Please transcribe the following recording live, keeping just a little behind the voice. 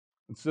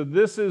So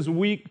this is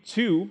week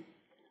 2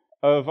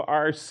 of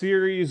our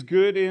series,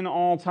 Good in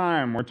All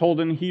Time. We're told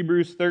in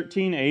Hebrews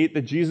 13:8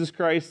 that Jesus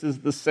Christ is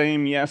the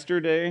same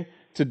yesterday,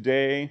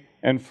 today,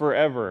 and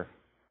forever.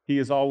 He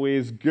is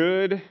always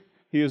good.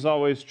 He is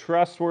always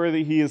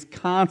trustworthy. He is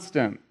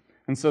constant.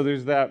 And so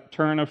there's that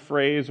turn of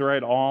phrase,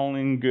 right? All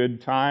in good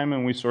time.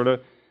 And we sort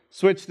of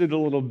switched it a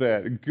little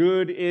bit.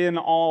 Good in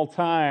all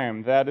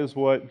time. That is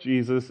what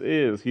Jesus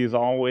is. He's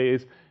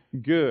always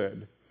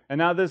good. And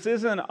now this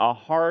isn't a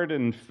hard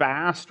and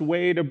fast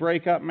way to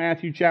break up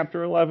Matthew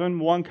chapter 11.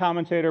 One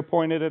commentator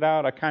pointed it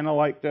out. I kind of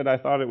liked it. I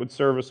thought it would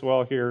serve us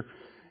well here.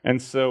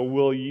 And so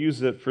we'll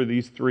use it for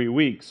these 3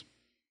 weeks.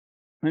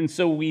 And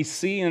so we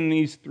see in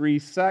these 3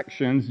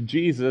 sections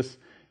Jesus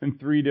in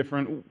 3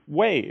 different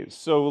ways.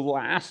 So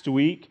last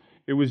week,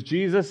 it was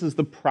Jesus as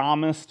the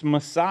promised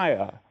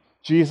Messiah.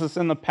 Jesus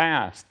in the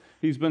past.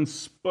 He's been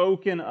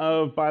spoken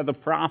of by the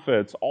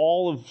prophets.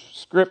 All of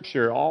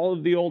Scripture, all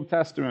of the Old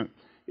Testament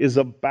is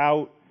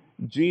about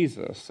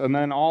Jesus. And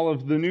then all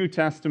of the New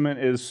Testament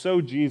is, so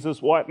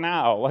Jesus, what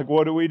now? Like,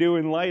 what do we do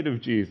in light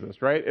of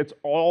Jesus, right? It's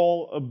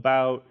all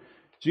about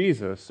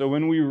Jesus. So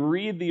when we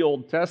read the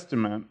Old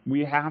Testament,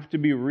 we have to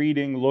be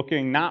reading,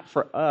 looking not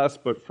for us,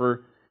 but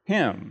for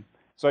Him.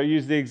 So I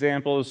use the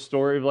example of the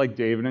story of like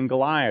David and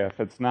Goliath.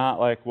 It's not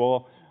like,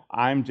 well,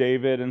 I'm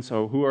David, and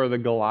so who are the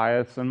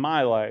Goliaths in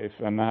my life?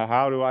 And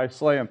how do I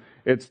slay them?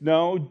 It's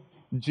no,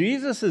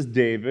 Jesus is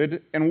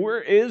David, and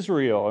we're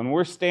Israel, and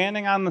we're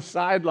standing on the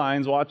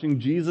sidelines watching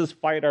Jesus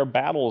fight our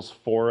battles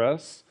for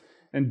us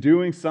and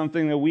doing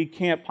something that we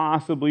can't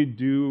possibly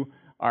do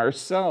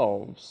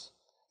ourselves.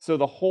 So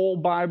the whole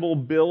Bible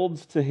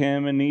builds to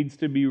Him and needs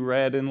to be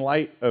read in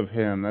light of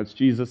Him. That's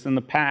Jesus in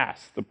the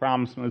past, the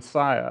promised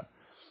Messiah.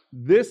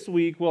 This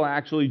week, we'll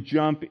actually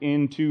jump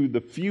into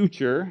the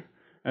future,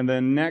 and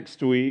then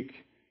next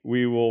week,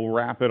 we will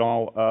wrap it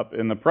all up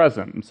in the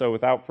present. And so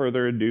without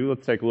further ado,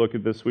 let's take a look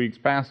at this week's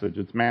passage.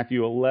 It's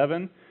Matthew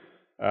 11,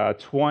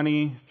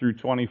 20 through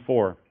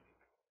 24.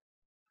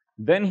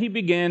 Then he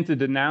began to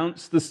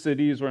denounce the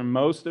cities where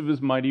most of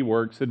his mighty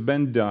works had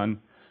been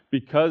done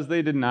because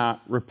they did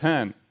not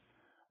repent.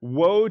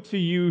 Woe to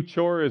you,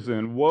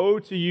 Chorazin! Woe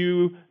to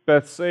you,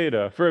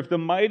 Bethsaida! For if the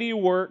mighty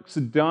works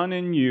done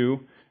in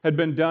you had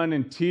been done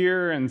in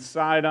Tyre and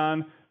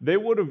Sidon, they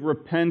would have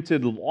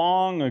repented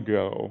long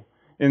ago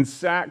in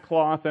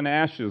sackcloth and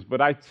ashes. But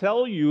I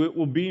tell you, it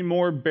will be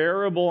more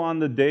bearable on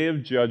the day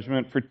of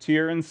judgment for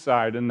Tyre and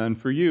Sidon than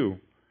for you.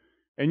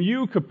 And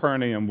you,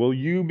 Capernaum, will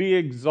you be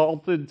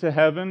exalted to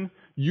heaven?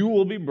 You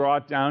will be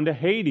brought down to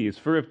Hades.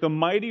 For if the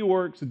mighty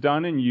works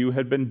done in you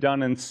had been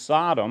done in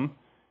Sodom,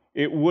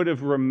 it would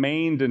have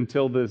remained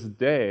until this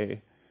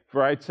day.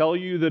 For I tell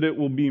you that it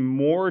will be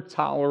more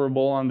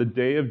tolerable on the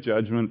day of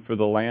judgment for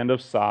the land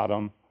of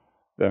Sodom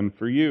than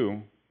for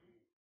you.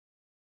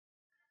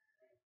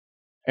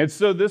 And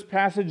so this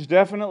passage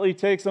definitely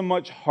takes a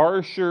much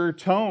harsher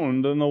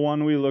tone than the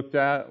one we looked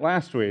at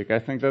last week. I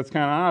think that's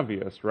kind of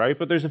obvious, right?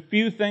 But there's a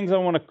few things I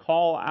want to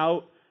call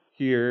out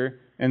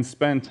here and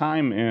spend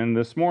time in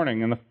this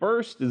morning. And the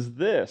first is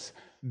this: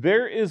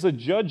 there is a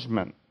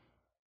judgment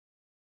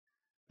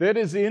that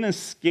is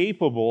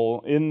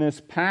inescapable in this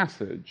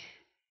passage.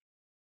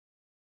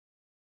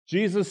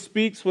 Jesus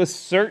speaks with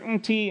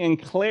certainty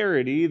and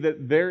clarity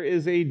that there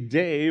is a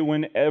day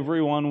when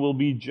everyone will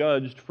be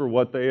judged for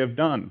what they have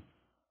done.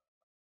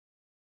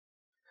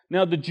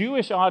 Now, the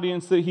Jewish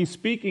audience that he's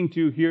speaking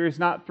to here is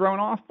not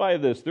thrown off by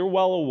this. They're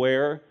well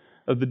aware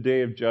of the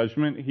day of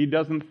judgment. He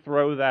doesn't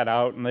throw that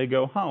out and they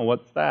go,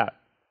 what's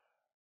that?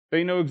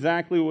 They know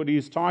exactly what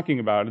he's talking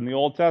about. In the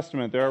Old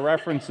Testament, there are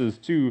references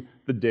to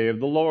the day of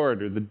the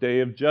Lord or the day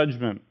of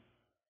judgment.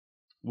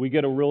 We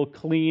get a real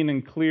clean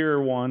and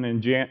clear one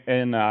in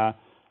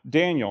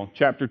Daniel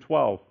chapter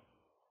 12.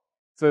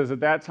 It says, "At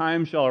that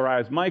time shall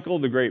arise Michael,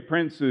 the great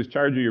prince, who is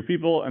charge of your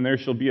people, and there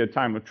shall be a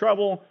time of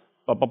trouble,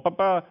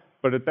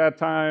 but at that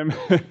time,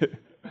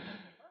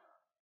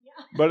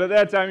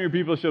 your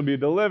people shall be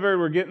delivered."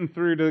 We're getting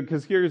through to,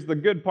 because here's the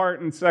good part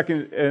in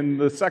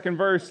the second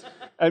verse.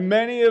 "And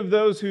many of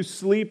those who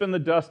sleep in the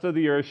dust of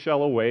the earth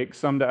shall awake,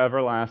 some to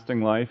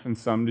everlasting life, and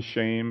some to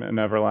shame and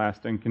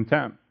everlasting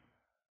contempt.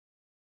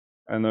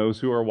 And those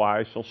who are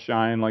wise shall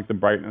shine like the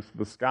brightness of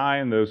the sky,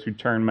 and those who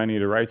turn many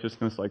to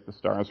righteousness like the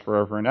stars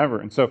forever and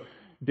ever." And so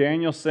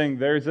Daniel's saying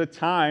there's a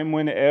time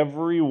when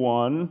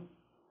everyone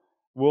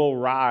will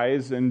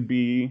rise and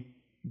be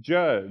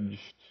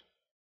judged.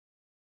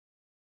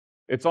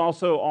 It's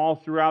also all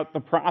throughout the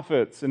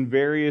prophets in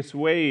various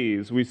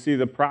ways. We see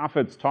the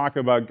prophets talk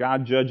about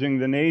God judging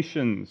the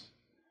nations,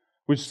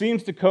 which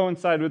seems to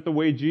coincide with the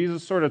way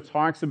Jesus sort of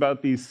talks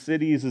about these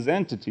cities as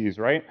entities,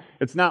 right?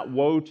 It's not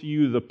woe to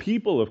you, the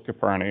people of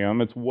Capernaum.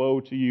 It's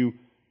woe to you,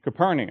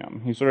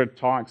 Capernaum. He sort of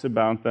talks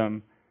about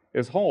them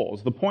as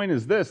wholes. The point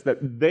is this,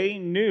 that they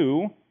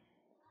knew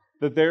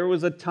that there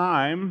was a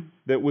time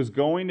that was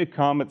going to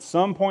come at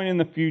some point in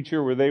the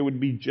future where they would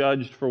be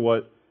judged for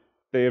what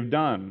they have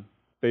done.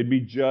 They'd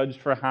be judged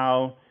for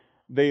how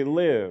they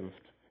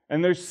lived.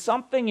 And there's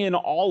something in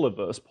all of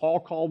us, Paul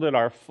called it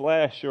our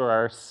flesh or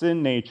our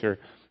sin nature,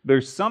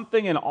 there's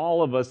something in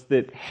all of us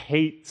that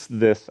hates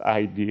this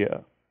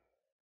idea.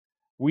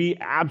 We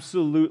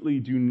absolutely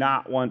do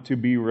not want to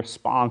be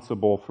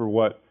responsible for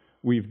what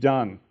we've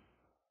done.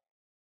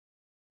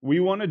 We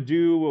want to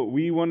do what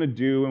we want to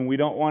do, and we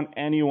don't want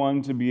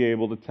anyone to be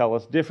able to tell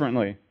us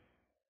differently.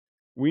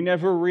 We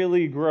never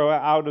really grow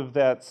out of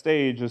that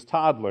stage as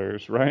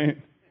toddlers, right?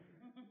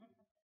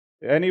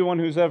 Anyone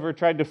who's ever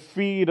tried to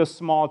feed a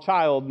small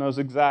child knows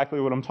exactly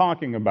what I'm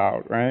talking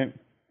about, right?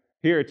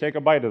 Here, take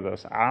a bite of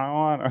this. I don't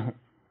want to.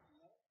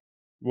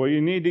 Well,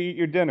 you need to eat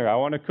your dinner. I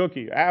want a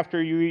cookie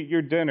after you eat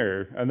your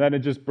dinner. And then it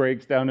just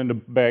breaks down into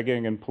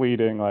begging and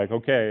pleading, like,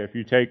 okay, if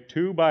you take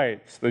 2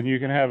 bites, then you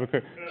can have a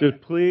cookie. Just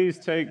please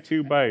take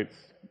 2 bites.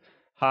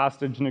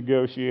 Hostage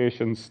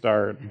negotiations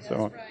start, and so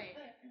on. Right.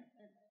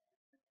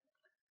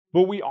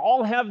 But we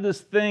all have this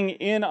thing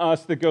in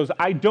us that goes,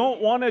 I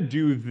don't want to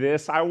do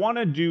this, I want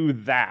to do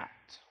that.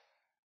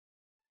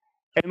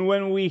 And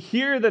when we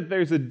hear that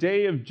there's a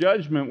day of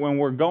judgment when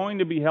we're going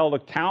to be held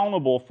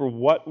accountable for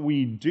what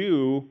we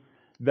do,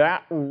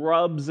 that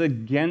rubs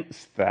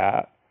against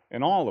that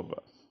in all of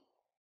us.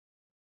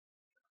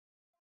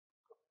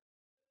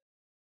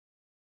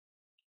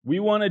 We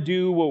want to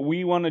do what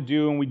we want to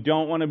do, and we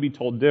don't want to be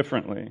told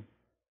differently.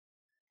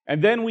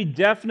 And then we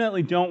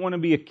definitely don't want to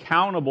be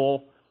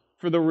accountable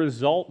for the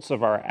results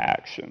of our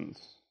actions.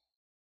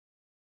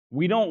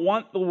 We don't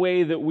want the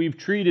way that we've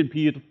treated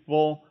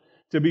people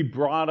to be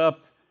brought up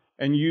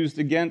and used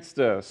against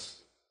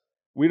us.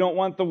 We don't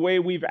want the way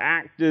we've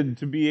acted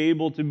to be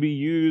able to be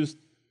used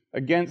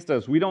against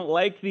us. We don't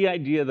like the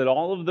idea that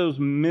all of those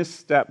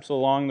missteps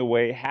along the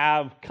way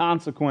have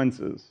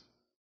consequences.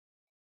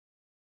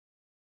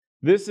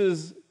 This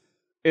is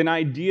an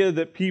idea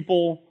that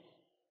people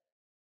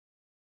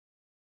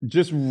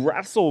just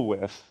wrestle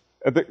with.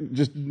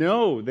 Just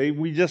no,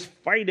 we just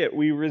fight it.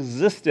 We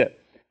resist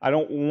it. I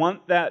don't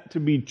want that to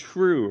be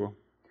true.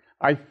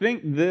 I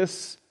think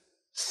this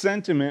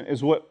sentiment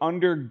is what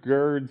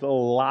undergirds a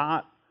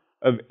lot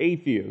of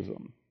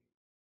atheism.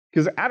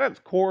 Because at its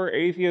core,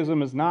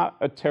 atheism is not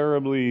a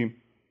terribly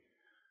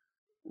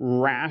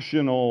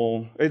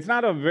rational, it's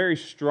not a very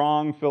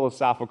strong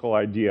philosophical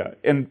idea.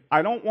 And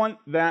I don't want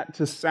that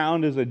to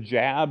sound as a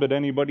jab at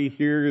anybody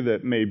here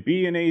that may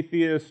be an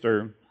atheist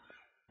or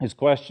is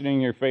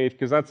questioning your faith,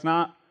 because that's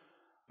not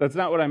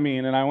what I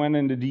mean. And I went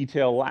into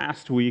detail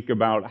last week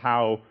about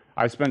how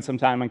I spent some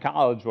time in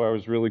college where I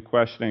was really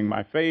questioning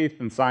my faith,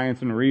 and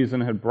science and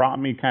reason had brought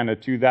me kind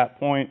of to that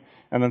point,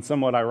 and then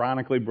somewhat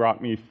ironically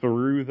brought me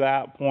through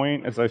that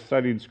point as I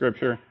studied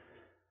Scripture.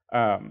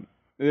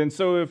 And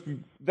so if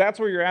that's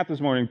where you're at this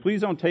morning,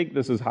 please don't take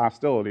this as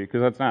hostility, because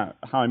that's not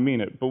how I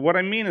mean it. But what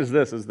I mean is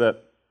this, is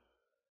that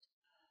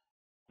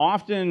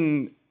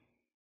often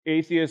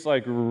atheists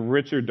like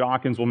Richard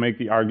Dawkins will make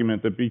the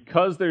argument that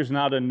because there's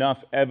not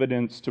enough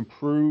evidence to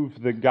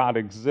prove that God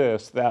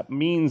exists, that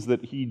means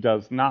that he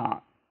does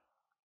not.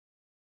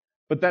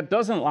 But that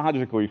doesn't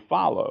logically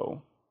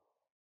follow.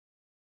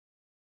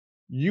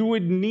 You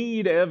would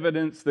need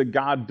evidence that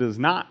God does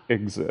not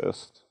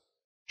exist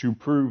to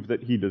prove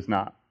that he does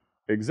not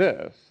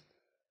exist.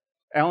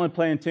 Alan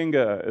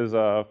Plantinga is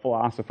a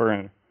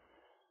philosopher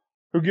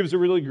who gives a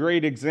really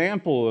great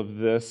example of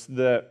this,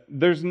 that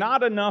there's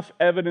not enough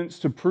evidence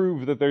to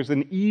prove that there's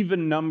an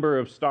even number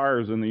of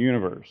stars in the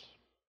universe.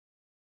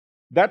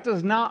 That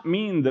does not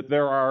mean that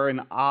there are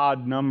an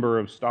odd number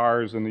of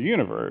stars in the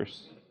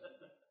universe.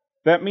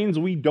 That means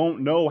we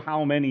don't know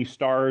how many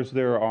stars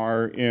there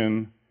are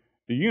in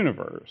the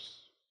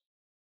universe.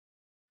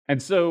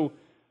 And so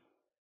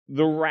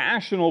the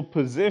rational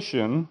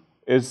position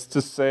is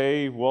to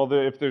say, well,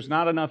 if there's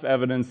not enough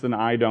evidence, then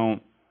I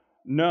don't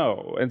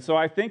know. And so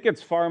I think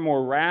it's far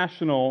more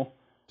rational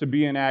to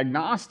be an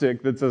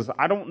agnostic that says,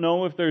 I don't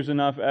know if there's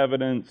enough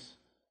evidence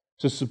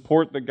to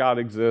support that God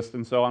exists,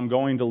 and so I'm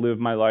going to live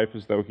my life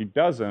as though he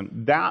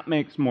doesn't. That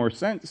makes more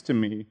sense to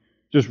me,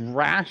 just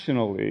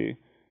rationally,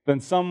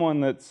 than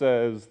someone that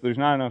says there's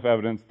not enough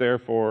evidence,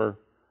 therefore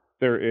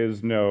there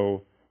is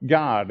no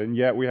God. And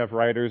yet we have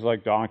writers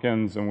like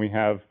Dawkins, and we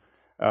have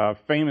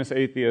famous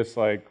atheists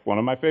like one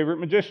of my favorite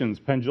magicians,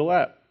 Penn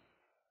Jillette,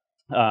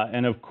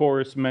 and of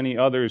course many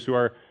others who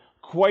are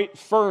quite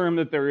firm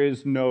that there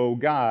is no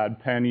God.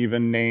 Penn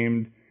even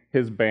named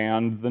his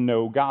band the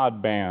No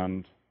God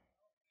Band.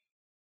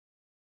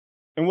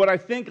 And what I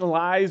think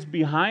lies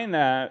behind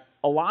that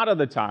a lot of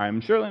the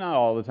time, surely not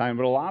all the time,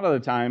 but a lot of the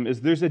time,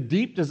 is there's a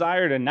deep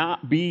desire to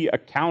not be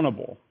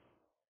accountable.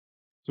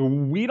 So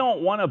we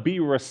don't want to be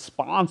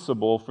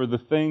responsible for the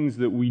things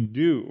that we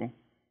do.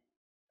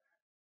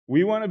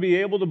 We want to be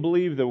able to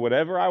believe that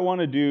whatever I want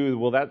to do,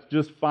 well, that's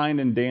just fine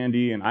and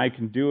dandy, and I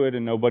can do it,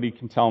 and nobody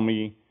can tell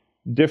me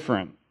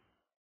different.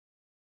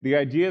 The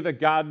idea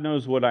that God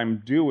knows what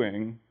I'm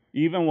doing,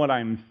 even what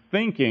I'm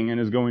thinking, and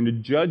is going to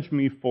judge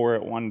me for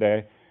it one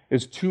day,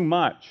 is too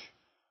much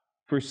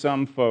for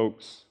some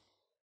folks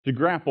to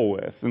grapple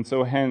with. And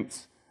so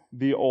hence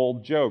the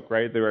old joke,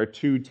 right? There are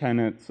 2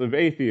 tenets of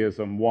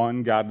atheism.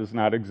 1, God does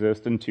not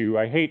exist, and 2,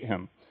 I hate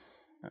him.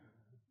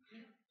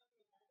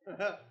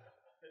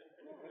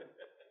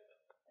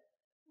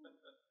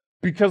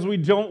 Because we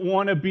don't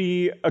want to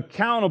be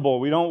accountable.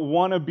 We don't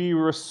want to be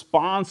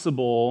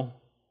responsible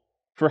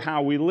for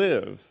how we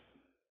live.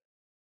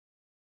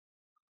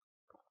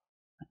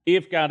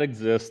 If God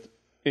exists,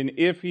 and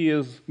if he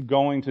is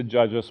going to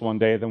judge us one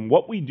day, then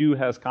what we do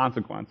has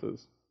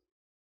consequences.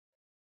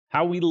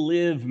 How we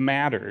live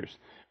matters.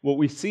 What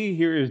we see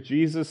here is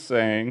Jesus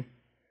saying,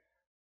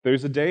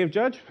 there's a day of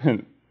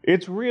judgment.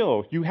 It's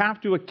real. You have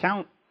to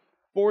account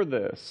for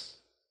this.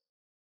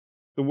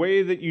 The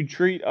way that you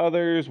treat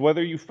others,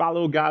 whether you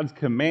follow God's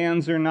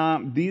commands or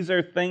not, these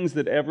are things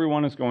that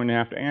everyone is going to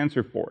have to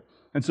answer for.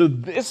 And so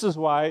this is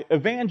why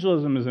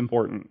evangelism is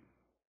important.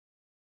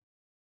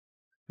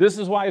 This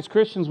is why as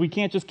Christians we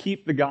can't just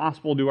keep the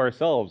gospel to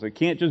ourselves. It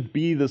can't just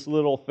be this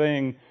little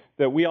thing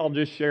that we all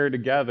just share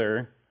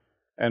together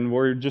and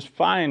we're just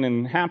fine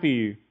and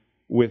happy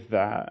with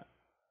that.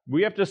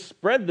 We have to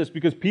spread this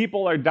because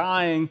people are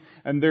dying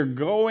and they're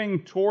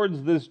going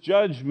towards this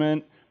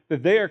judgment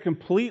that they are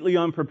completely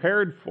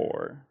unprepared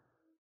for.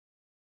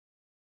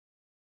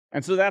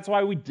 And so that's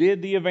why we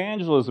did the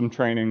evangelism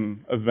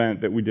training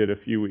event that we did a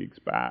few weeks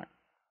back.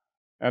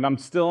 And I'm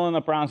still in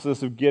the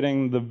process of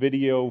getting the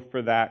video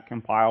for that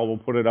compiled. We'll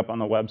put it up on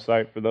the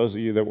website for those of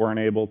you that weren't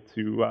able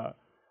to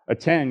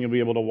attend. You'll be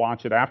able to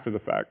watch it after the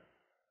fact.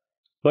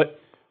 But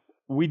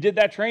we did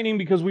that training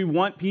because we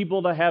want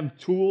people to have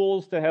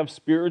tools to have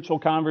spiritual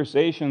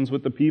conversations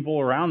with the people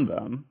around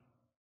them.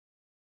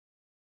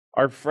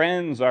 Our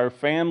friends, our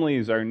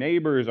families, our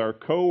neighbors, our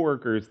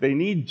coworkers, they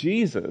need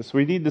Jesus.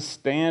 We need to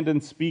stand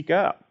and speak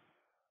up.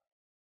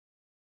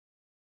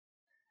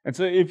 And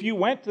so if you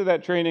went to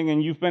that training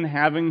and you've been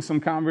having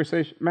some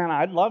conversation, man,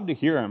 I'd love to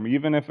hear them,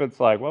 even if it's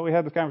like, well, we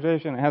had this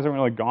conversation, it hasn't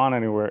really gone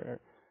anywhere.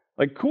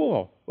 Like,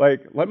 cool.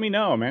 Like, let me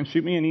know, man.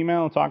 Shoot me an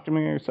email, talk to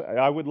me.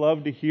 I would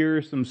love to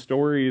hear some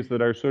stories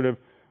that are sort of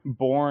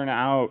born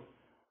out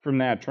from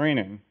that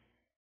training.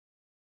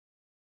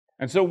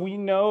 And so we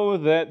know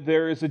that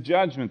there is a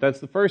judgment. That's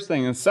the first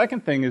thing. And the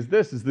second thing is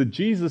this, is that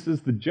Jesus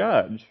is the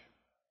judge.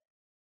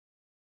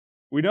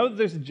 We know that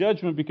there's a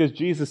judgment because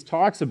Jesus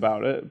talks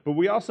about it, but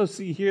we also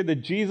see here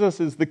that Jesus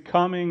is the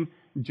coming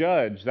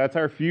judge. That's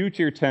our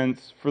future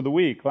tense for the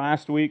week.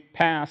 Last week,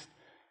 past,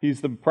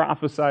 he's the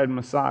prophesied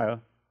Messiah.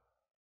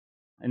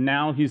 And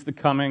now he's the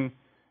coming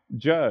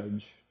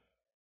judge.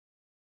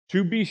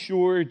 To be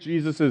sure,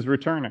 Jesus is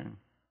returning.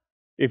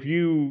 If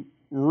you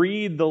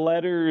read the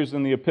letters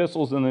and the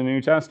epistles in the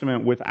New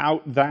Testament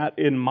without that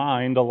in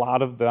mind, a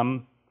lot of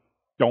them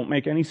don't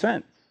make any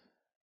sense.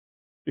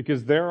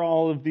 Because they're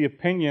all of the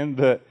opinion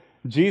that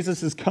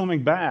Jesus is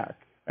coming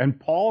back. And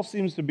Paul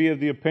seems to be of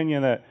the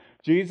opinion that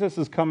Jesus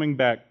is coming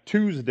back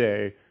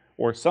Tuesday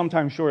or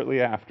sometime shortly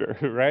after,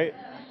 right?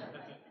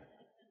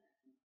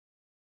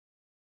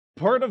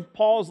 Part of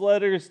Paul's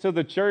letters to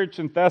the church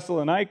in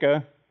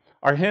Thessalonica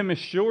are him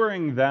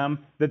assuring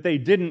them that they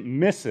didn't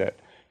miss it.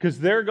 Because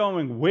they're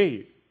going,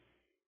 wait,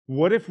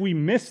 what if we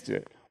missed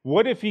it?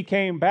 What if he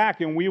came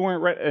back and we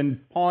weren't ready?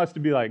 And Paul has to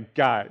be like,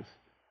 guys,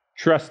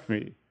 trust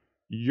me,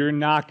 you're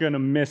not going to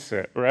miss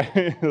it,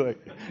 right? Like,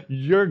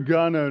 you're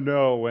going to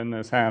know when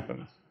this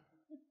happens.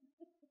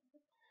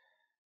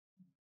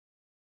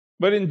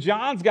 But in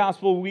John's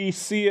gospel, we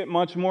see it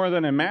much more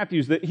than in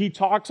Matthew's, that he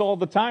talks all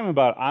the time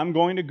about, I'm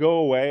going to go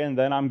away and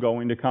then I'm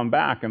going to come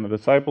back. And the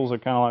disciples are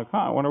kind of like,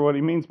 I wonder what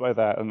he means by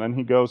that. And then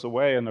he goes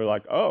away and they're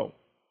like, oh,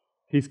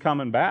 he's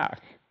coming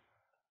back.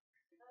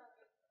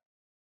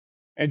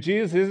 And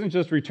Jesus isn't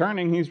just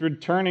returning, he's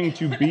returning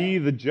to be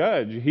the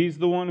judge. He's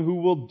the one who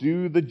will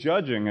do the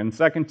judging. In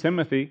 2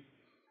 Timothy,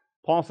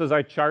 Paul says,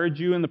 I charge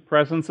you in the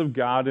presence of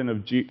God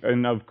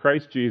and of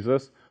Christ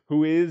Jesus,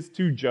 who is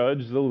to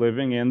judge the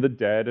living and the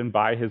dead, and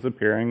by his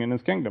appearing in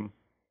his kingdom.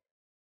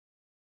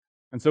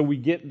 And so we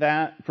get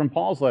that from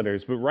Paul's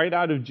letters, but right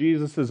out of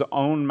Jesus'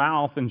 own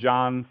mouth in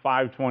John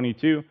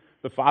 5:22,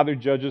 the Father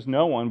judges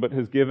no one, but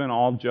has given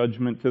all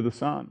judgment to the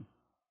Son.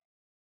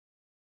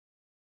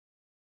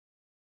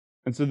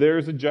 And so there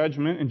is a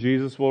judgment, and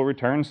Jesus will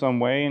return some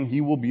way, and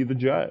he will be the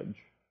judge.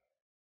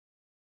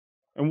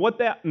 And what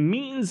that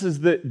means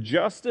is that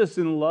justice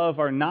and love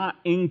are not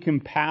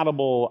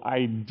incompatible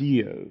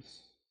ideas.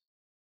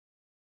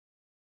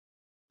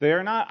 They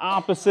are not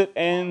opposite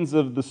ends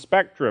of the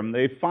spectrum.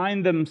 They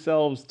find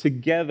themselves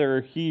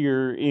together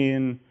here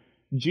in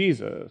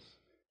Jesus.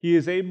 He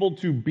is able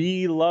to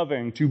be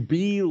loving, to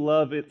be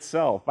love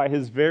itself. By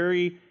his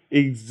very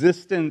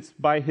existence,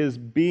 by his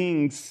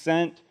being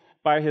sent,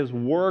 by his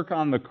work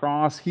on the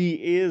cross,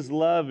 he is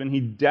love and he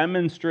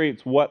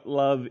demonstrates what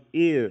love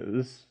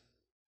is.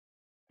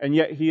 And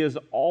yet he is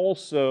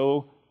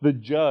also the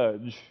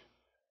judge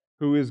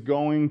who is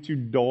going to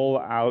dole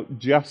out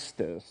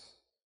justice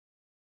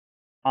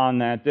on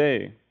that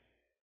day.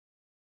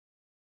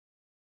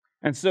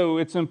 And so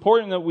it's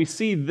important that we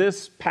see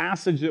this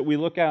passage that we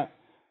look at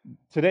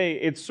today,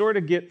 it sort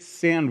of gets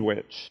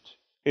sandwiched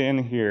in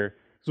here.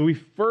 So we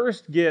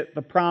first get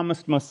the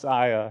promised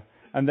Messiah,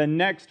 and then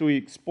next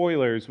week,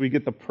 spoilers, we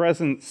get the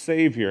present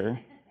Savior.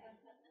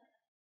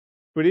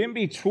 But in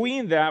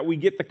between that, we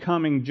get the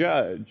coming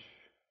judge.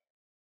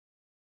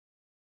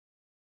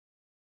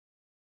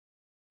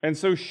 And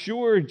so,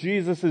 sure,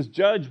 Jesus is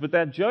judged, but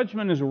that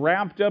judgment is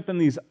wrapped up in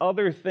these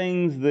other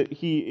things that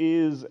he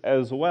is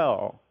as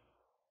well.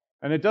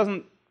 And it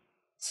doesn't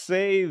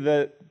say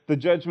that the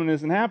judgment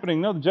isn't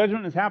happening. No, the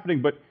judgment is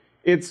happening, but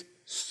it's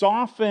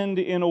softened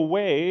in a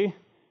way.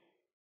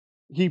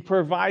 He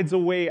provides a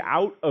way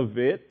out of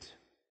it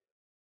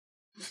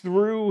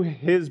through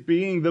his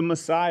being the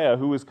Messiah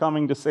who is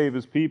coming to save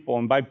his people,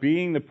 and by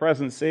being the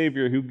present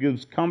Savior who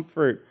gives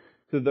comfort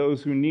to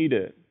those who need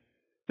it.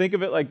 Think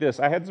of it like this.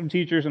 I had some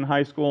teachers in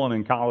high school and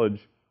in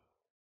college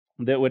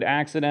that would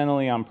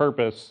accidentally, on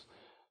purpose,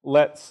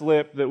 let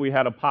slip that we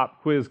had a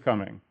pop quiz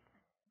coming.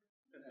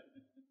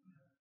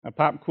 A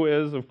pop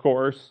quiz, of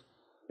course,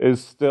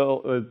 is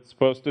still,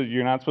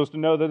 you're not supposed to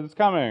know that it's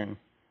coming.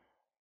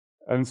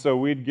 And so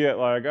we'd get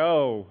like,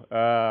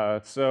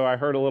 so I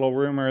heard a little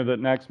rumor that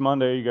next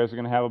Monday you guys are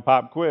going to have a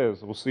pop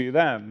quiz. We'll see you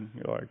then.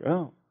 You're like,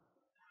 oh.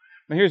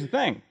 Now here's the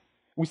thing.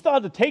 We still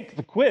had to take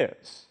the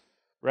quiz,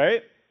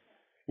 right?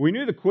 We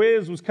knew the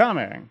quiz was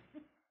coming.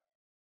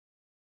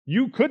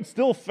 You could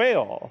still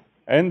fail,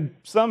 and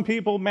some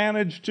people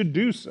managed to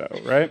do so,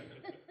 right?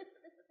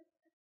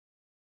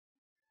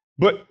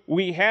 But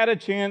we had a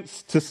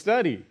chance to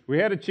study. We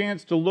had a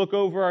chance to look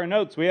over our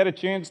notes. We had a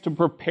chance to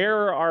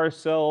prepare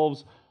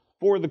ourselves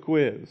for the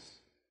quiz.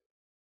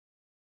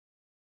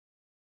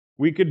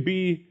 We could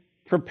be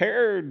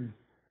prepared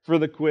for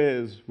the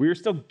quiz. We were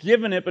still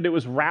given it, but it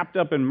was wrapped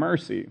up in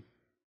mercy.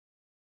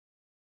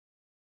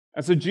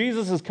 And so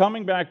Jesus is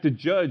coming back to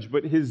judge,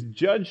 but his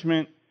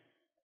judgment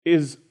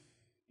is,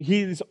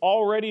 he's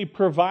already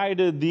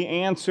provided the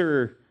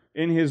answer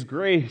in his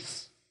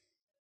grace.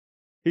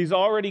 He's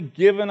already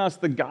given us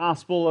the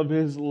gospel of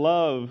his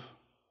love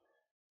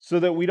so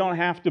that we don't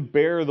have to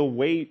bear the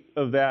weight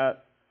of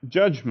that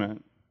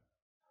judgment.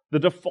 The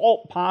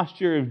default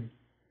posture of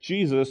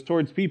Jesus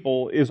towards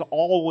people is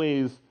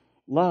always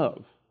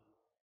love.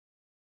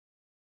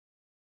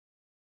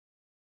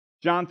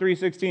 John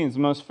 3:16 is the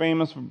most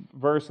famous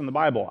verse in the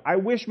Bible. I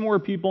wish more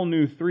people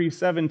knew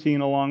 3:17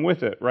 along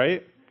with it,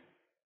 right?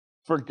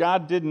 For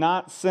God did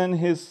not send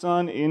his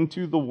Son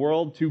into the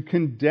world to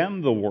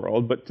condemn the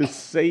world, but to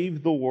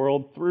save the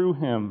world through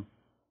him.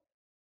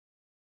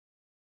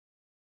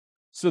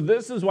 So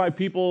this is why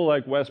people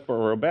like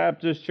Westboro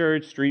Baptist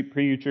Church, street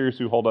preachers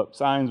who hold up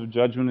signs of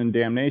judgment and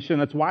damnation,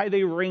 that's why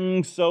they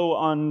ring so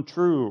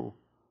untrue.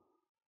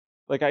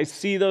 Like I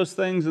see those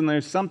things and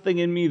there's something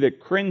in me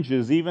that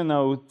cringes, even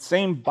though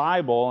same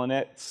Bible, and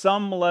at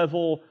some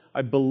level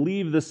I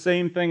believe the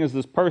same thing as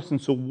this person.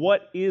 So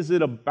what is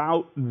it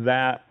about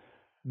that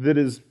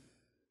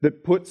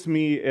puts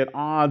me at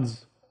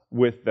odds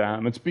with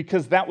them? It's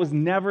because that was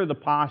never the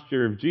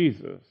posture of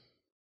Jesus.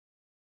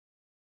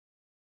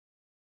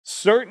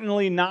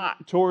 Certainly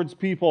not towards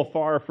people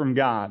far from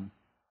God.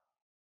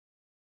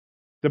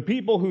 The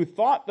people who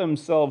thought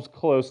themselves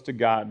close to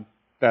God,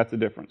 that's a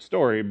different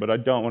story, but I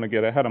don't want to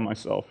get ahead of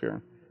myself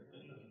here.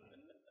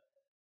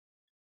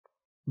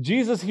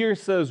 Jesus here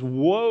says,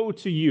 woe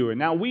to you. And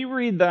now we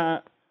read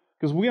that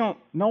because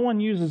no one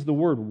uses the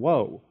word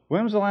woe.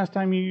 When was the last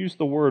time you used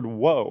the word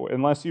woe?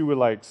 Unless you were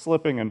like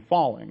slipping and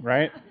falling,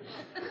 right?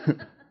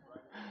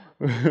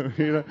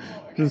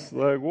 Just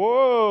like,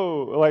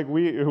 whoa. Like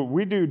we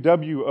do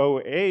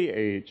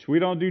WOAH. We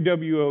don't do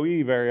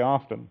WOE very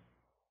often.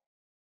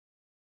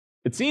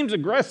 It seems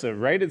aggressive,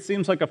 right? It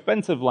seems like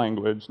offensive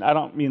language. I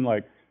don't mean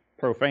like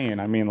profane.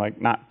 I mean like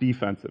not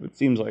defensive. It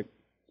seems like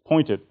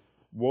pointed.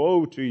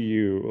 Woe to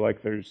you.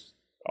 Like there's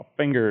a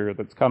finger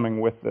that's coming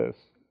with this.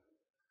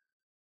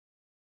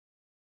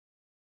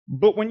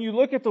 But when you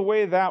look at the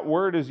way that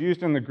word is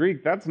used in the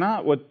Greek, that's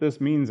not what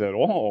this means at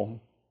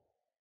all.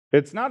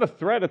 It's not a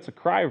threat, it's a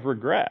cry of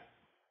regret.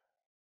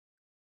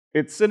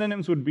 Its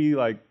synonyms would be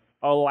like,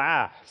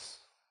 alas.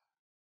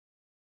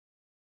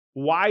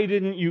 Why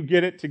didn't you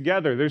get it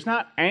together? There's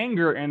not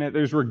anger in it,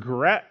 there's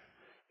regret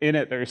in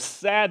it, there's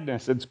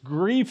sadness, it's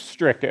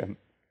grief-stricken.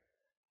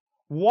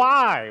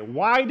 Why?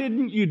 Why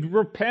didn't you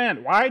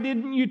repent? Why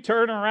didn't you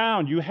turn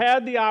around? You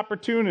had the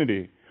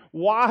opportunity.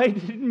 Why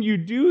didn't you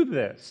do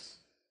this?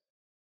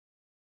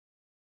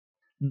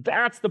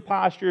 That's the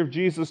posture of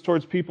Jesus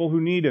towards people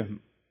who need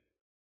him.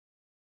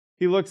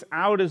 He looks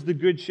out as the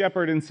good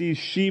shepherd and sees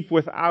sheep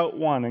without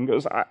one and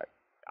goes,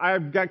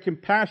 I've got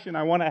compassion.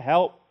 I want to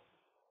help.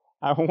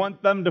 I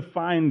want them to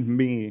find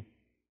me.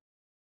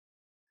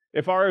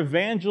 If our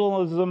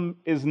evangelism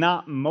is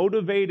not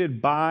motivated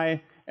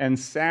by and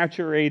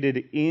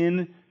saturated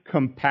in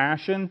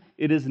compassion,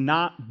 it is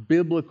not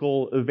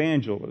biblical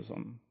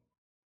evangelism.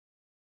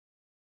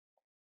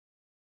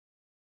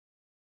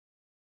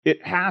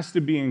 It has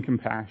to be in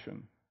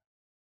compassion.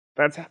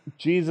 That's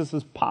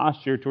Jesus'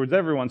 posture towards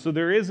everyone. So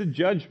there is a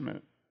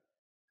judgment.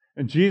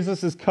 And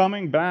Jesus is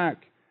coming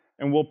back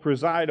and will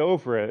preside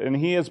over it. And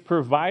he has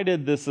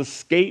provided this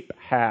escape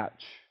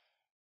hatch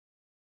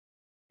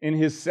in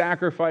his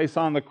sacrifice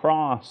on the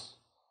cross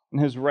and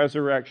his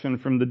resurrection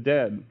from the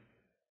dead.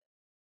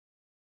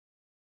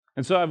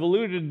 And so I've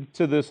alluded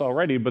to this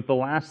already, but the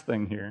last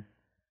thing here.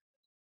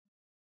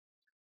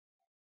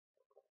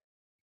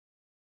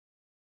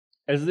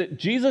 is that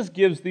Jesus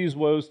gives these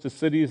woes to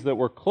cities that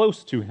were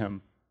close to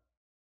him.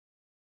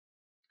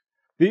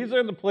 These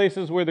are the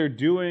places where they're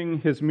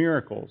doing his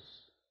miracles,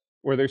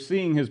 where they're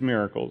seeing his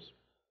miracles.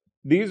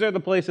 These are the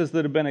places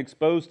that have been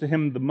exposed to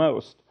him the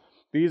most.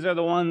 These are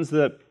the ones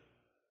that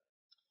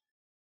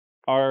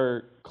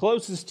are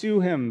closest to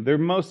him. They're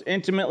most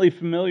intimately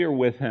familiar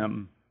with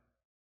him.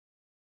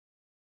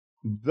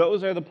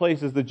 Those are the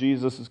places that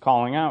Jesus is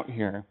calling out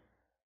here.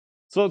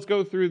 So let's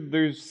go through,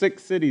 there's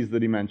 6 cities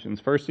that he mentions.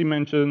 First he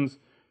mentions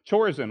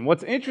Chorazin.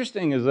 What's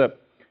interesting is that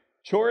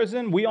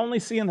Chorazin we only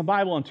see in the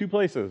Bible in 2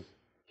 places.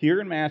 Here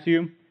in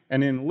Matthew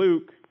and in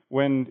Luke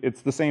when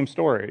it's the same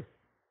story.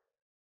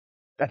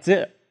 That's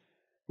it.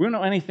 We don't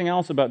know anything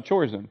else about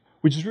Chorazin,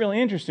 which is really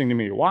interesting to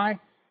me. Why?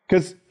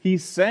 Because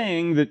he's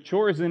saying that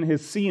Chorazin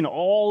has seen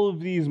all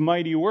of these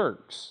mighty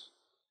works,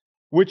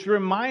 which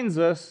reminds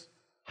us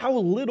how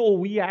little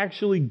we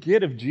actually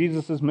get of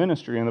Jesus'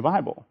 ministry in the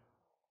Bible.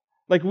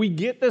 Like, we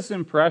get this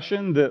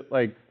impression that,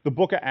 like, the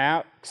book of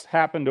Acts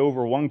happened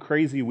over one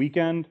crazy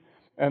weekend,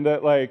 and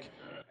that, like,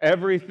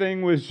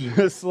 everything was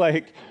just,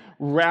 like,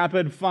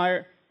 rapid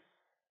fire.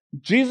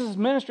 Jesus'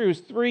 ministry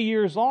was 3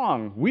 years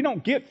long. We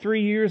don't get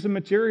 3 years of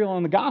material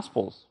in the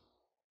Gospels.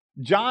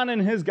 John in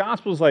his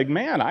Gospel is like,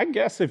 man, I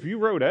guess if you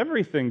wrote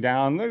everything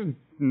down, there's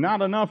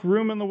not enough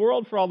room in the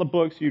world for all the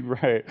books you'd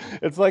write.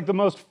 It's like the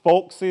most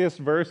folksiest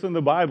verse in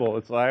the Bible.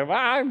 It's like,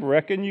 I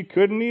reckon you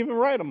couldn't even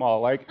write them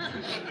all. Like,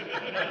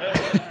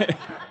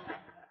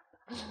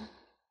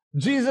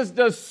 Jesus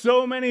does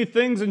so many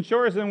things in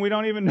Chorazin we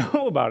don't even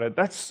know about it.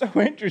 That's so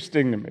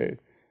interesting to me.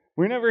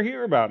 We never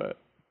hear about it.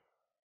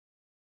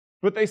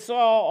 But they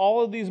saw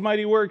all of these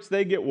mighty works,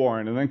 they get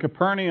warned. And then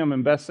Capernaum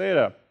and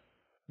Bethsaida,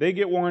 they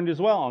get warned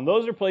as well. And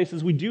those are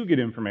places we do get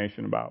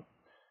information about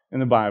in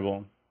the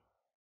Bible,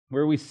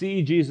 where we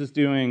see Jesus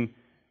doing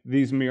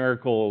these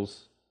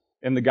miracles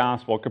in the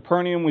gospel.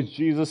 Capernaum was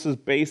Jesus'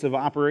 base of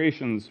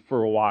operations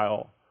for a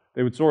while.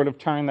 They would sort of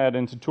turn that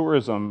into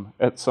tourism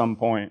at some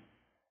point.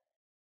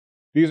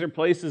 These are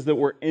places that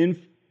were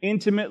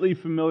intimately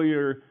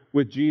familiar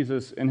with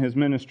Jesus and his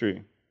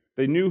ministry.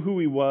 They knew who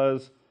he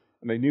was,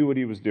 and they knew what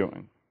he was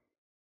doing.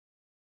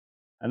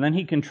 And then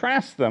he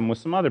contrasts them with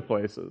some other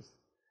places.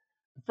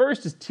 The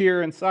first is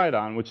Tyre and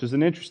Sidon, which is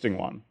an interesting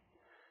one.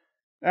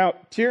 Now,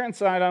 Tyre and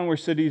Sidon were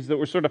cities that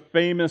were sort of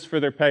famous for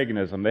their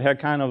paganism. They had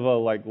kind of a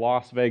like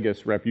Las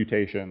Vegas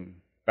reputation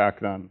back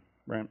then,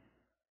 right?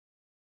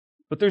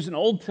 But there's an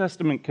Old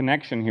Testament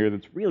connection here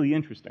that's really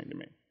interesting to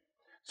me.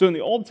 So in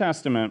the Old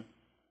Testament,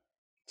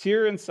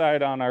 Tyre and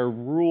Sidon are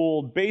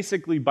ruled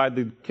basically by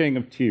the king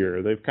of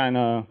Tyre. They've kind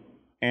of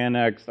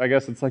annexed, I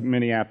guess it's like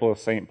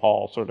Minneapolis, St.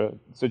 Paul sort of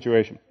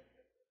situation.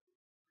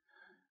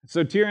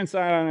 So Tyre and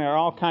Sidon are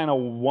all kind of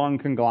one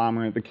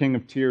conglomerate. The king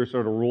of Tyre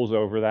sort of rules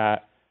over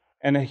that.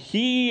 And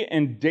he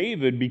and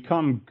David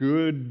become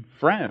good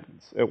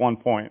friends at one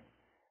point.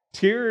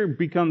 Tyre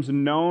becomes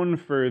known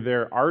for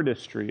their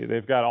artistry.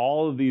 They've got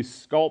all of these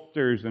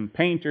sculptors and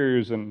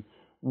painters and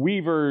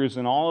weavers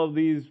and all of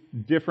these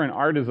different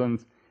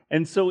artisans.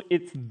 And so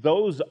it's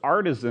those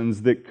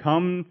artisans that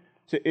come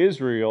to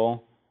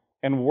Israel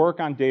and work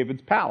on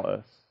David's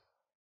palace.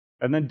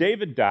 And then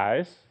David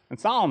dies, and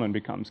Solomon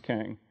becomes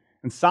king.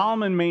 And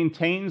Solomon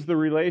maintains the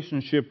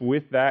relationship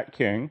with that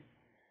king,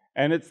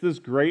 and it's this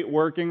great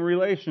working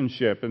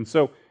relationship. And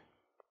so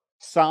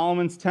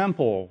Solomon's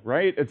temple,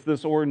 right? It's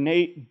this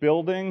ornate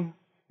building.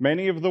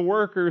 Many of the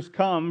workers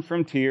come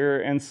from Tyre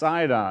and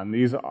Sidon,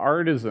 these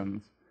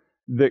artisans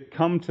that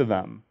come to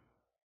them.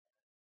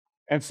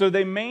 And so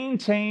they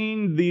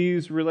maintain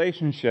these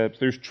relationships.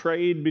 There's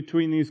trade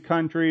between these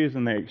countries,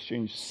 and they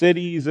exchange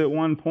cities at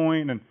one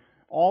point, and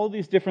all of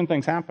these different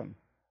things happen.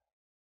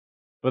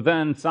 But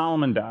then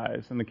Solomon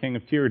dies, and the king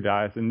of Tyre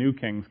dies, and new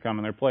kings come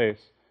in their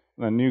place.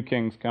 And the new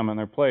kings come in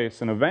their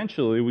place, and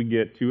eventually we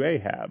get to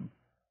Ahab.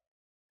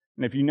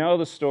 And if you know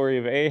the story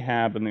of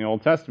Ahab in the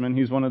Old Testament,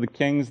 he's one of the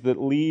kings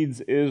that leads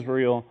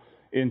Israel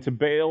into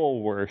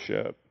Baal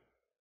worship.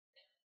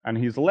 And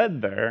he's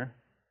led there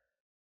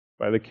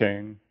by the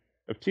king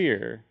of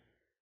Tyre.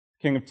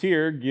 The king of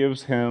Tyre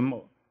gives him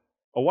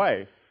a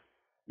wife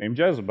named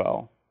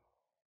Jezebel,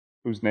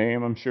 whose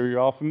name I'm sure you're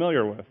all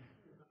familiar with.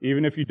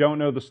 Even if you don't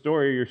know the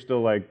story, you're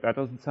still like, that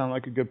doesn't sound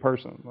like a good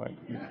person. Like,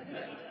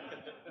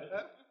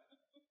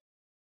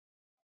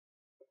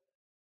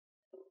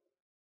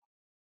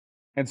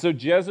 and so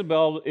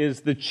Jezebel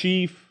is the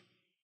chief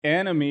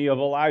enemy of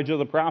Elijah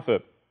the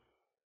prophet.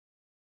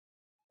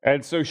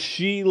 And so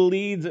she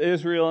leads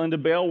Israel into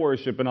Baal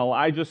worship, and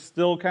Elijah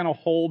still kind of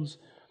holds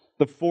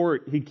the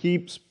fort. He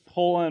keeps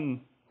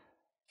pulling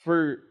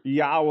for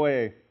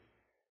Yahweh,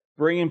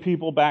 bringing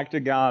people back to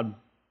God.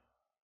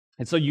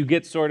 And so you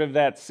get sort of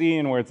that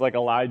scene where it's like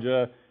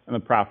Elijah and the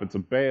prophets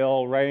of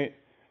Baal, right?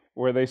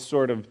 Where they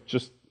sort of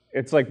just,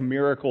 it's like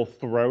miracle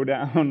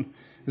throwdown.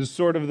 It's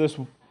sort of this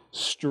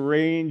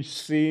strange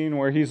scene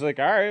where he's like,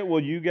 all right, well,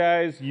 you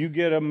guys, you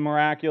get a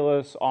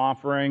miraculous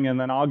offering, and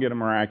then I'll get a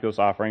miraculous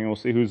offering, and we'll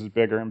see who's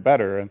bigger and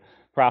better. And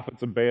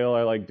prophets of Baal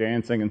are like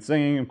dancing and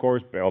singing. Of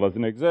course, Baal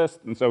doesn't exist,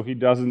 and so he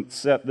doesn't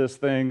set this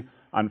thing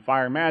on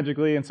fire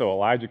magically. And so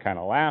Elijah kind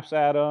of laughs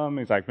at him.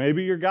 He's like,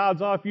 maybe your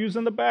God's off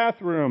using the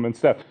bathroom and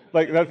stuff.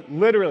 Like, that's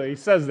literally, he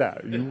says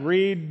that. You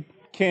read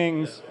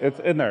Kings, it's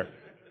in there.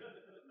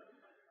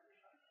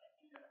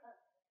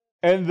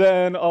 And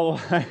then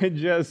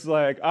Elijah's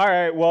like, all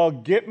right, well,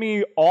 get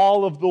me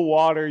all of the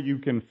water you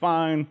can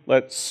find.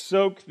 Let's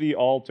soak the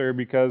altar,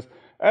 because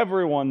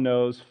everyone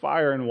knows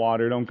fire and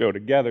water don't go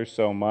together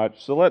so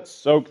much. So let's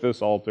soak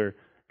this altar.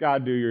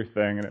 God, do your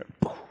thing. And it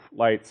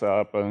lights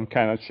up and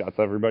kind of shuts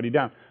everybody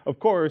down. Of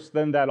course,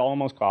 then that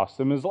almost cost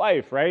him his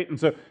life, right? And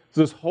so it's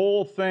this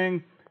whole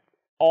thing,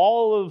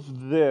 all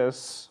of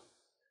this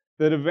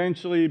that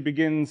eventually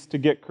begins to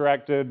get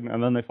corrected,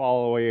 and then they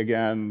fall away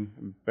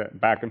again,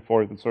 back and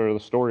forth. It's sort of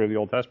the story of the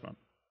Old Testament.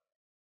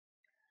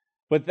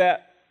 But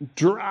that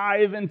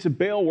drive into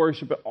Baal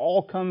worship, it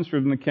all comes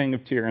from the king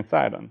of Tyre and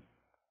Sidon.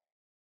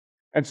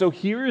 And so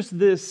here's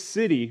this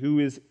city who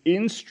is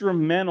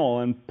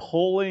instrumental in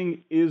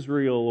pulling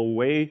Israel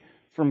away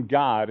from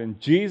God, and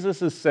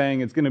Jesus is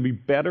saying it's going to be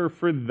better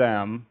for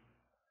them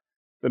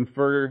than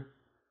for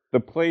the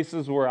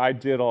places where I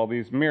did all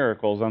these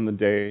miracles on the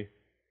day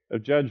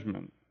of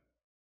judgment.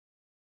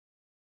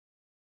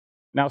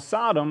 Now,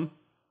 Sodom,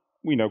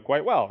 we know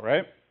quite well,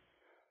 right?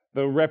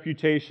 The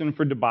reputation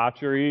for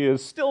debauchery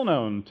is still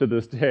known to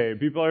this day.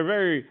 People are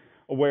very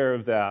aware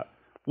of that.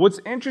 What's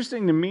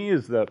interesting to me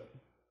is that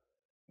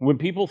when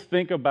people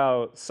think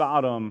about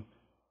Sodom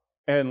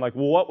and like,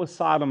 well, what was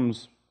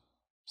Sodom's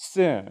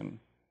sin?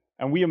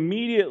 And we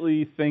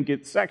immediately think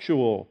it's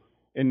sexual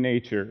in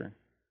nature.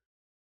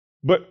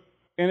 But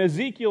in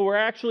Ezekiel, we're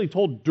actually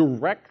told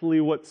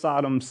directly what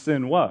Sodom's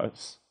sin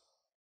was.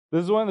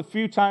 This is one of the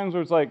few times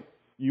where it's like,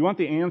 you want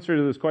the answer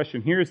to this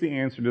question? Here's the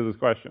answer to this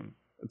question.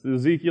 It's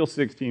Ezekiel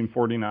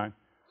 16:49.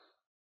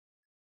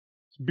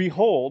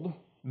 Behold,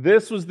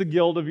 this was the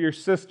guilt of your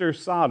sister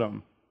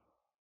Sodom.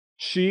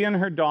 She and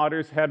her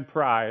daughters had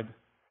pride,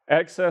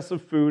 excess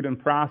of food, and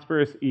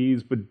prosperous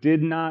ease, but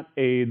did not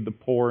aid the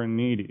poor and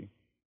needy.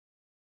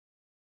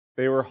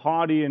 They were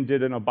haughty and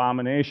did an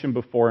abomination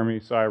before me,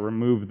 so I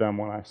removed them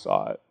when I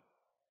saw it.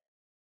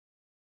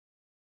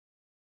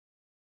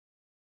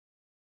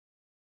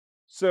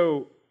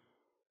 So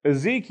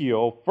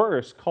Ezekiel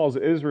first calls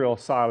Israel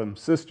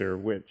Sodom's sister,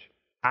 which,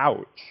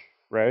 ouch,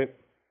 right?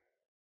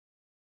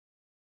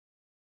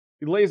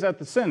 He lays out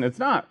the sin. It's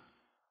not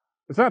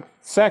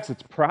sex,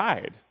 it's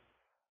pride.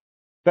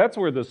 That's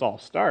where this all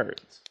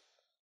starts.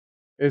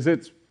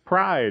 It's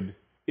pride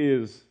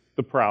is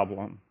the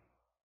problem.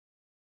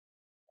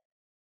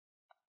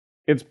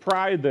 It's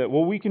pride that,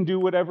 well, we can do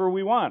whatever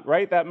we want,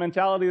 right? That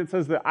mentality that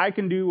says that I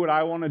can do what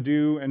I want to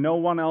do and no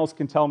one else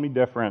can tell me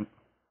different.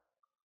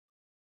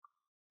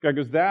 God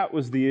goes, that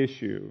was the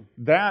issue.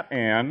 That,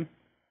 and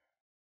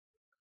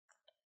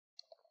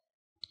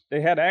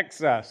they had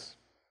excess.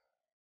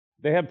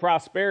 They had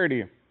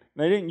prosperity.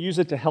 They didn't use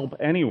it to help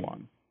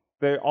anyone.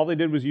 All they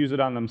did was use it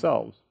on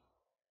themselves.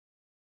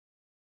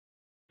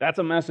 That's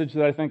a message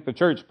that I think the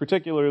church,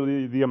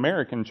 particularly the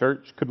American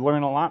church, could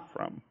learn a lot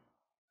from.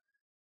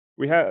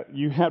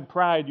 You had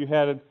pride, you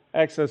had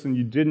excess, and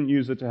you didn't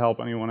use it to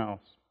help anyone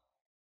else.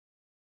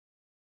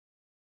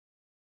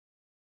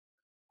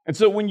 And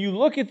so when you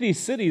look at these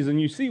cities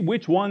and you see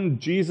which one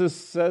Jesus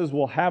says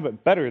will have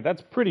it better,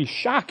 that's pretty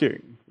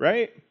shocking,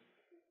 right?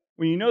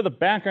 When you know the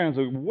background, it's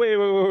like,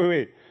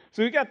 wait.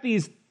 So we got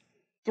these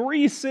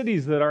 3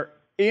 cities that are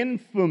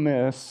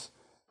infamous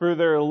for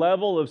their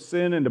level of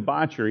sin and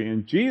debauchery,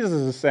 and Jesus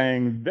is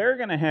saying they're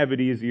going to have it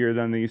easier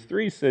than these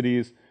 3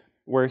 cities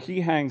where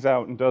he hangs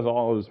out and does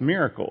all his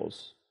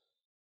miracles.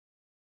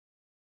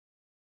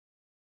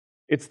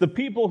 It's the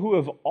people who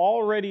have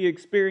already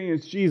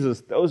experienced Jesus,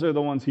 those are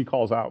the ones he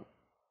calls out.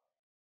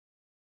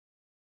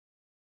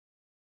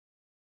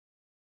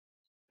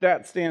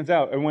 That stands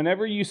out. And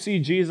whenever you see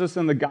Jesus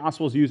in the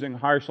Gospels using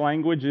harsh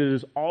language, it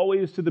is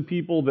always to the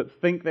people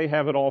that think they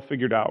have it all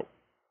figured out.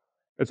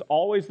 It's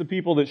always the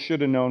people that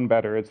should have known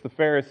better. It's the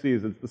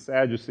Pharisees, it's the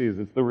Sadducees,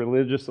 it's the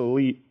religious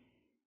elite.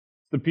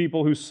 It's the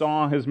people who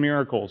saw his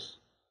miracles.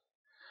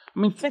 I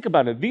mean, think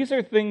about it. These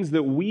are things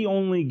that we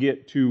only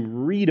get to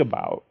read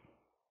about.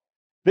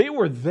 They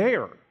were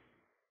there.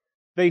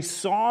 They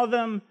saw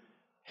them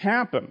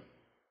happen.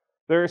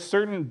 There are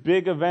certain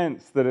big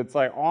events that it's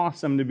like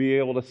awesome to be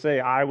able to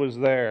say, I was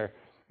there.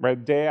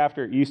 Right, day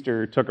after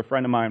Easter, took a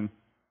friend of mine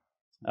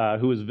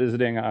who was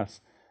visiting us,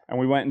 and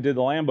we went and did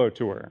the Lambeau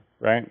tour,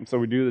 right? And so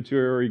we do the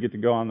tour where you get to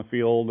go on the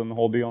field and the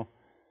whole deal.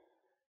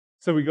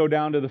 So we go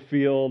down to the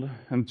field,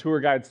 and the tour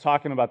guide's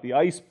talking about the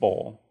Ice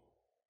Bowl.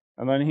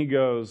 And then he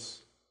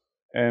goes,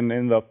 and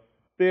in the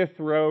 5th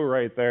row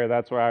right there,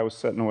 that's where I was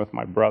sitting with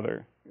my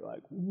brother. You're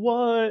like,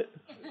 what?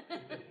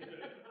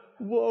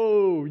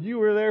 Whoa, you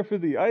were there for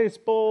the Ice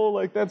Bowl?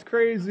 Like, that's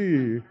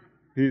crazy.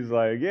 He's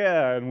like,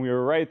 yeah, and we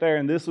were right there,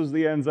 and this was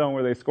the end zone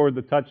where they scored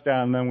the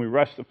touchdown, and then we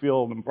rushed the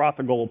field and brought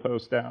the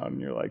goalpost down.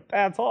 And you're like,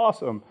 that's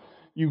awesome.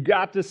 You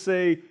got to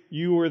say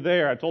you were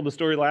there. I told the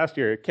story last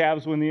year.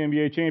 Cavs win the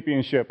NBA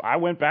championship. I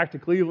went back to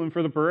Cleveland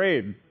for the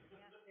parade.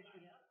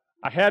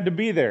 I had to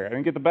be there. I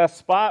didn't get the best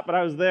spot, but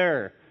I was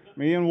there.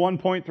 Me and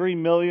 1.3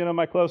 million of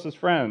my closest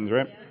friends,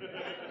 right?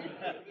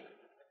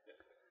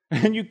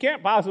 And you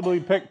can't possibly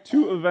pick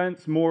two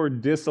events more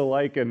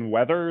disalike in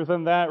weather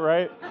than that,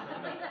 right?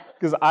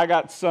 Because I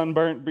got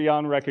sunburnt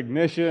beyond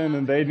recognition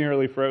and they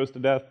nearly froze to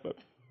death. But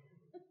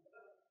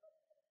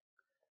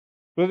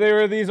there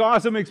were these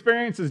awesome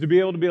experiences to be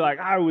able to be like,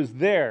 I was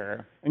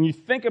there. And you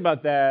think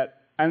about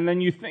that, and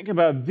then you think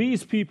about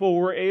these people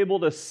were able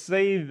to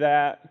say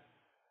that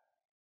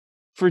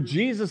for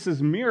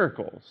Jesus'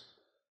 miracles.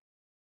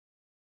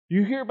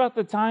 You hear about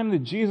the time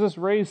that Jesus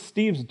raised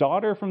Steve's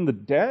daughter from the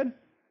dead?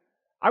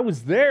 I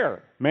was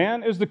there,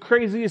 man. It was the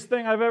craziest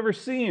thing I've ever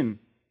seen.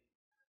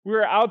 We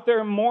were out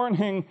there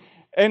mourning,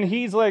 and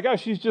he's like, oh,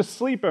 she's just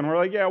sleeping. We're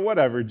like, yeah,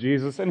 whatever,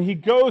 Jesus. And he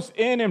goes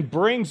in and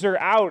brings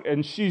her out,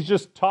 and she's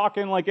just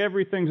talking like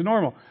everything's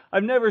normal.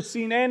 I've never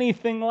seen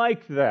anything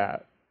like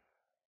that.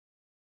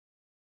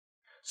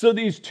 So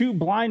these two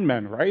blind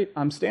men, right?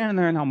 I'm standing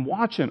there, and I'm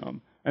watching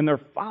them, and they're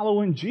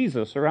following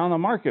Jesus around the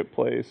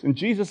marketplace, and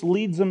Jesus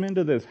leads them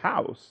into this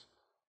house.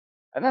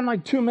 And then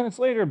like 2 minutes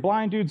later,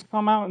 blind dudes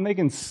come out, and they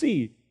can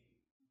see.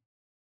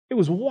 It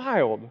was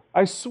wild.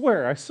 I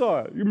swear, I saw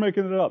it. You're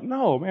making it up.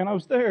 No, man, I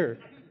was there.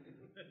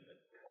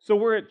 So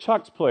we're at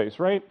Chuck's place,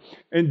 right?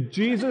 And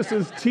Jesus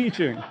is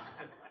teaching.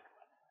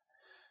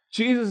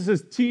 Jesus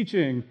is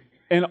teaching,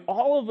 and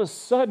all of a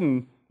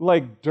sudden,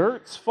 like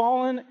dirt's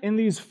falling, and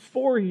these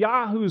four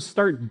yahoos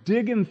start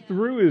digging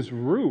through his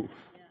roof.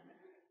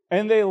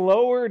 And they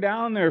lower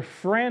down their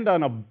friend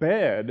on a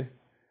bed.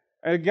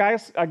 And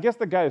I guess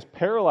the guy is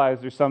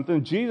paralyzed or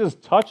something. Jesus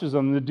touches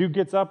him. The dude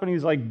gets up and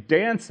he's like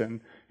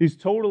dancing. He's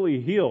totally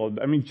healed.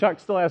 I mean,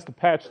 Chuck still has to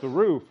patch the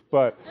roof,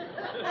 but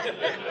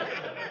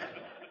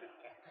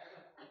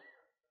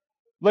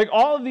like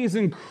all of these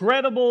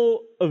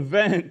incredible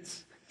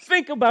events,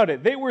 think about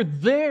it. They were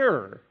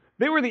there.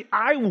 They were the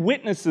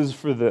eyewitnesses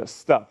for this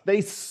stuff.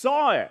 They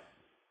saw it.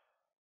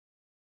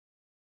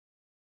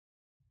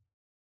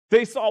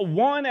 They saw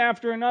one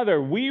after another.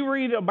 We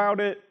read about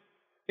it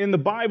in the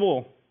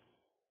Bible.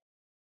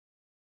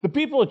 The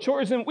people of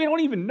Chorazin, we don't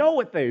even know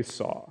what they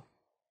saw.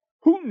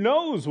 Who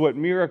knows what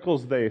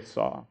miracles they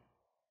saw?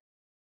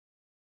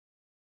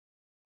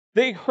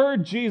 They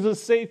heard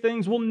Jesus say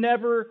things we'll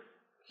never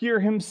hear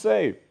him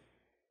say.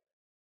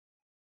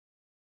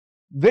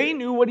 They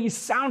knew what he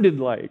sounded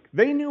like.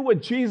 They knew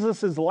what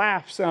Jesus'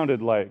 laugh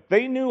sounded like.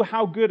 They knew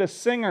how good a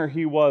singer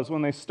he was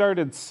when they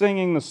started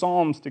singing the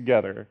Psalms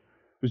together.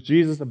 Was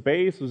Jesus a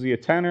bass? Was he a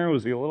tenor?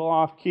 Was he a little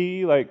off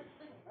key? Like,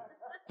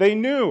 they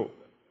knew.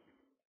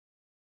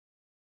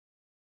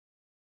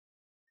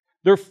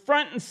 They're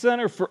front and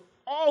center for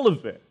all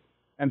of it,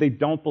 and they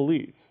don't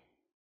believe.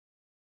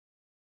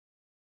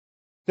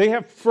 They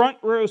have front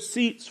row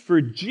seats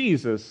for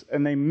Jesus,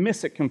 and they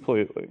miss it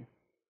completely.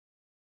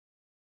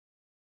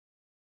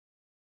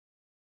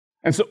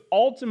 And so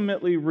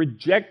ultimately,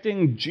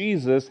 rejecting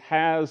Jesus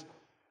has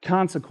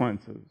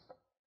consequences.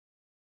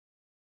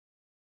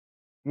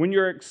 When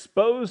you're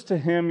exposed to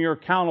him, you're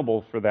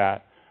accountable for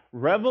that.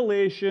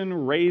 Revelation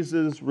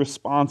raises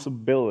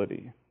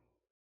responsibility.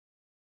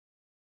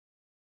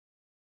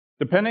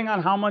 Depending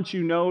on how much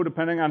you know,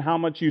 depending on how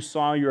much you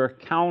saw, you're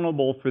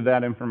accountable for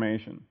that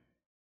information.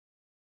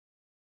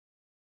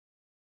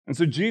 And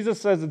so Jesus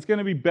says it's going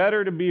to be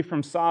better to be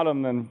from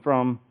Sodom than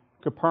from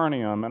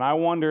Capernaum. And I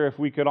wonder if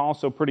we could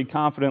also pretty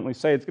confidently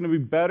say it's going to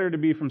be better to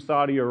be from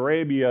Saudi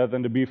Arabia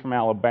than to be from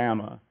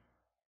Alabama.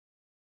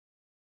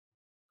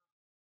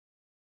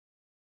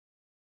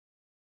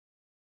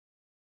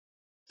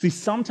 See,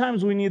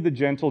 sometimes we need the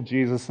gentle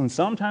Jesus, and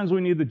sometimes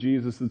we need the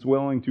Jesus that's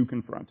willing to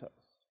confront us.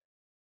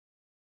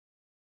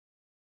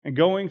 And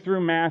going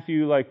through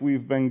Matthew like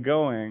we've been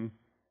going,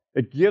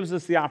 it gives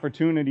us the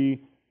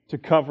opportunity to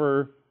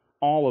cover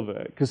all of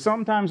it. Because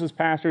sometimes as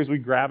pastors, we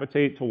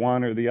gravitate to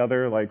one or the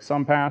other. Like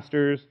some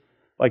pastors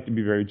like to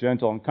be very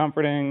gentle and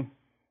comforting.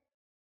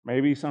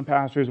 Maybe some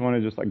pastors want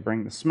to just like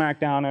bring the smack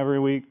down every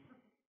week.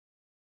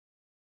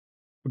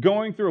 But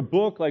going through a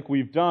book like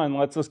we've done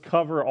lets us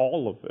cover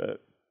all of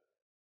it.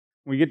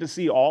 We get to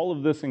see all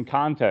of this in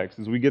context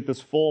as we get this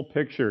full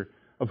picture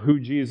of who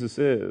Jesus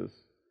is.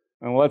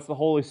 And lets the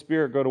Holy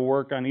Spirit go to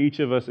work on each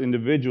of us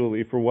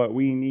individually for what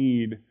we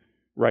need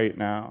right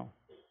now.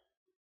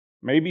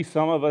 Maybe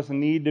some of us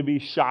need to be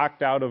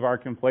shocked out of our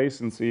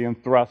complacency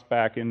and thrust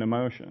back into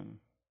motion.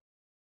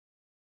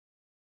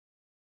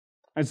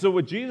 And so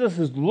what Jesus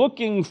is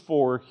looking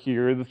for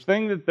here, the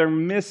thing that they're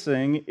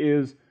missing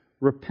is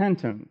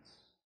repentance.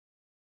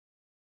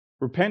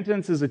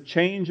 Repentance is a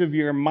change of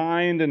your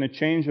mind and a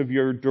change of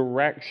your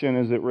direction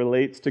as it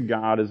relates to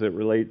God, as it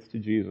relates to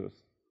Jesus.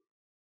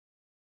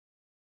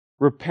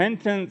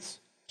 Repentance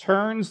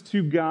turns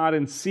to God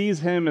and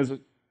sees him as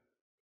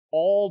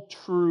all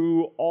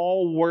true,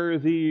 all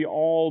worthy,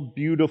 all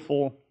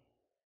beautiful.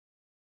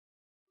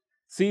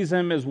 Sees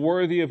him as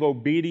worthy of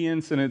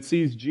obedience, and it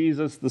sees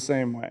Jesus the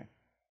same way.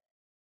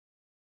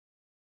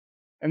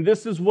 And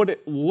this is what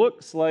it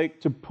looks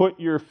like to put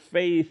your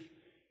faith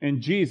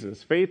in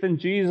Jesus. Faith in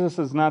Jesus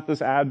is not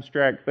this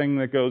abstract thing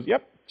that goes,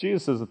 yep,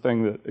 Jesus is a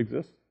thing that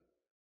exists.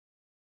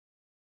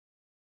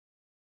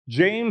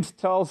 James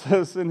tells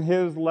us in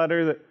his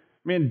letter that,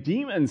 man,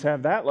 demons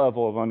have that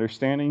level of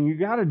understanding. You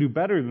got to do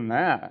better than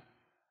that.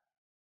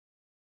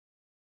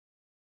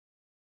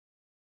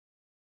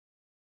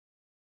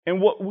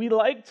 And what we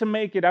like to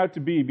make it out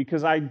to be,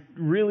 because I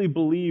really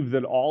believe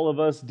that all of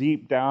us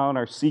deep down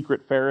are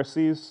secret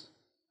Pharisees,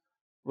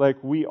 like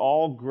we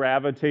all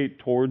gravitate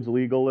towards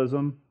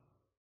legalism,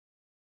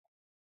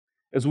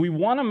 is we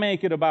want to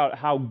make it about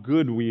how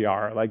good we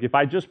are. Like if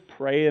I just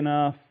pray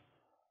enough,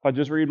 if I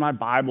just read my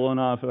Bible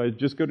enough, if I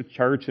just go to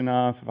church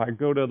enough, if I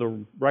go to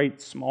the right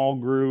small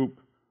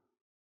group,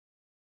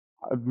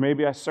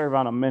 maybe I serve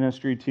on a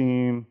ministry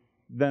team,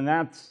 then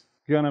that's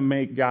going to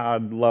make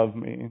God love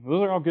me.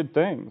 Those are all good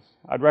things.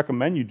 I'd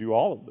recommend you do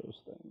all of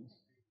those things.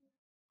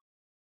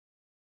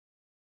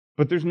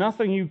 But there's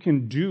nothing you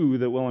can do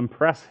that will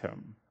impress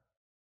him.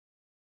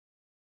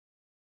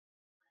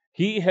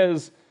 He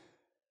has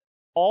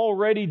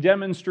already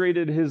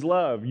demonstrated his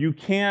love. You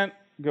can't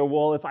go,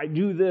 well, if I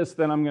do this,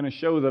 then I'm going to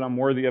show that I'm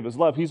worthy of his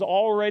love. He's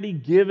already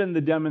given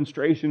the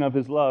demonstration of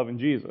his love in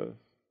Jesus.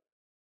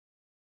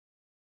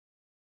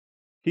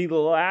 He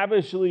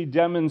lavishly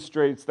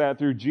demonstrates that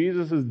through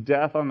Jesus'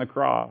 death on the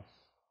cross.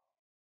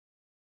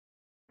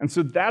 And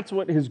so that's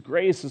what his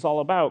grace is all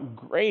about.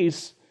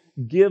 Grace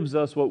gives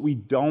us what we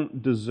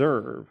don't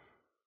deserve.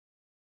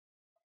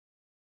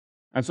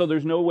 And so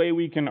there's no way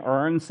we can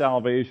earn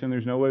salvation.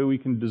 There's no way we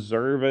can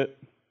deserve it.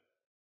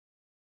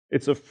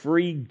 It's a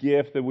free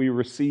gift that we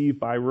receive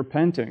by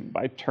repenting,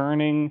 by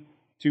turning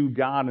to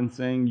God and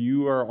saying,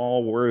 you are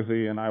all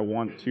worthy and I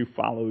want to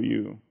follow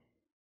you.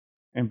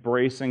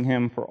 Embracing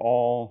him for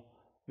all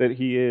that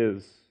he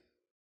is.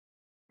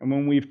 And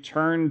when we've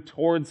turned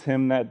towards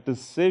him, that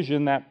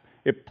decision, that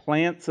it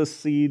plants a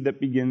seed that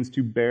begins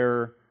to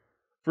bear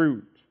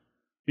fruit,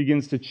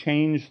 begins to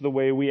change the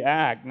way we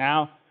act.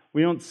 Now,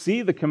 we don't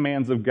see the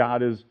commands of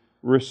God as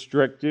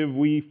restrictive.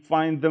 We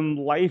find them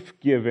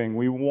life-giving.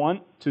 We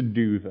want to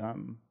do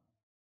them.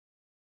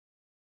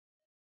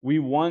 We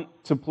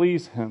want to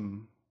please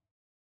him.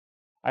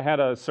 I had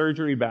a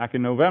surgery back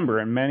in November,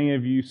 and many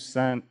of you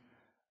sent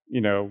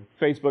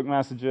Facebook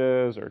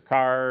messages or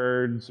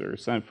cards or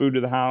sent food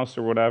to the house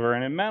or whatever,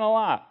 and it meant a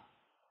lot.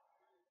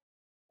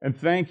 And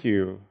thank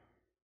you.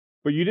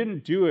 But you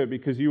didn't do it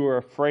because you were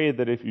afraid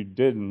that if you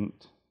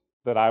didn't,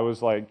 that I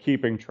was like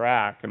keeping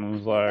track and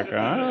was like,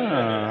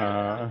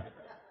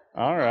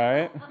 all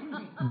right,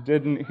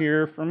 didn't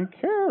hear from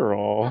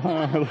Carol.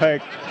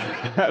 Like,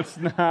 that's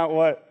not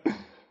why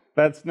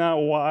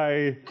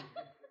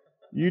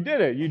you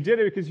did it. You did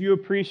it because you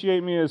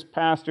appreciate me as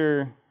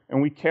pastor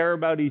and we care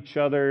about each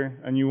other,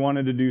 and you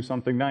wanted to do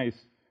something nice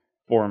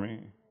for me.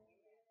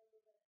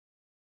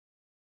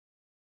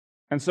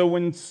 And so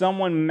when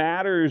someone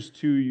matters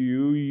to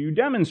you, you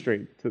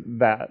demonstrate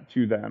that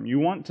to them. You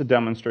want to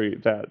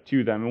demonstrate that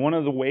to them. And one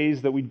of the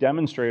ways that we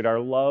demonstrate our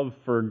love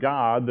for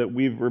God, that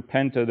we've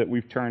repented, that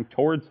we've turned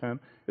towards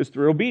him, is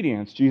through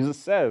obedience. Jesus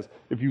says,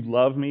 if you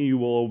love me, you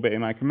will obey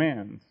my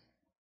commands.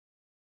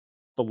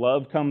 The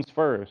love comes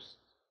first.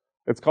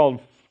 It's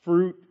called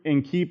fruit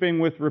in keeping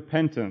with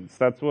repentance.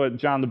 That's what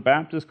John the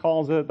Baptist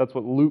calls it. That's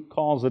what Luke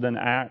calls it in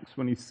Acts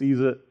when he sees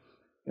it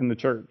in the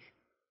church.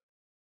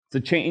 It's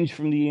a change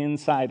from the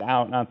inside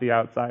out, not the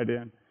outside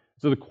in.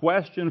 So the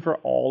question for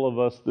all of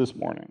us this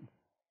morning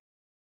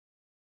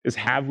is,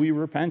 have we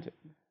repented?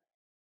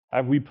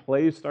 Have we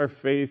placed our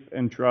faith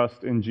and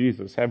trust in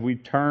Jesus? Have we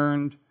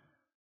turned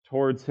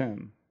towards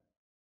him?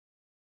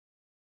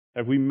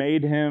 Have we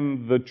made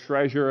him the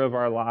treasure of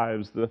our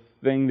lives, the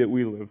thing that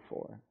we live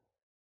for?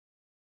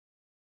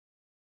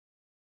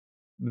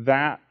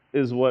 That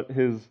is what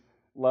his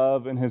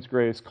love and his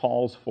grace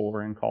calls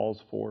for and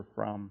calls for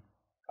from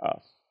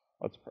us.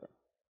 Let's pray.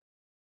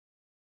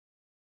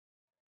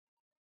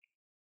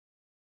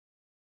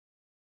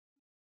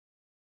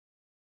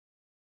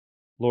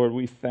 Lord,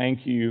 we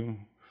thank you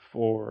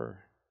for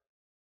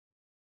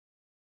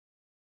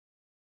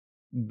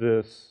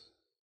this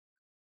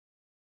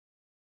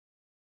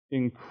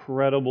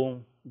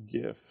incredible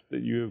gift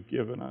that you have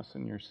given us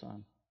in your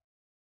Son.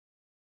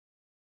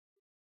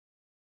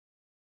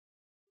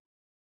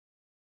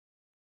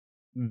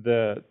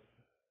 That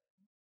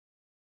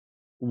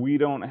we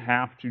don't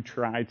have to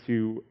try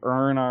to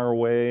earn our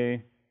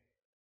way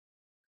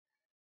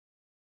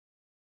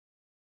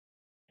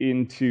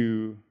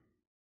into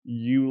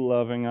you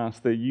loving us,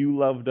 that you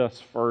loved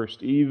us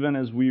first, even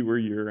as we were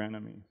your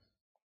enemies.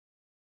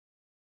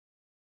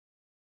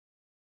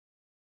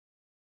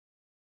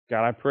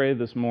 God, I pray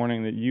this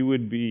morning that you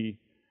would be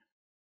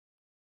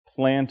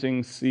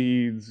planting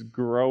seeds,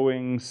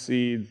 growing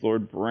seeds,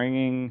 Lord,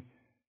 bringing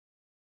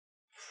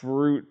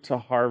fruit to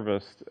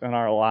harvest in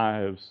our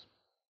lives.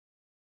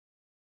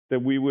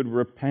 That we would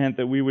repent,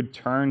 that we would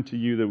turn to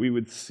you, that we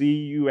would see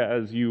you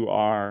as you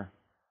are.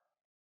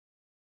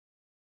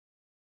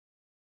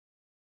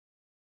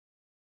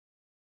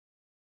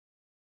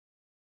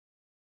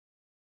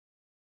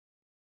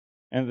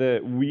 And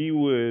that we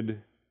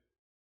would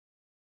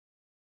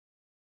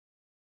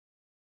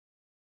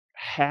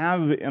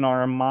have in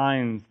our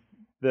minds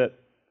that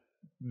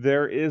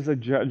there is a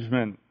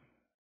judgment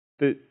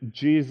that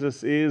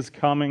Jesus is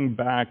coming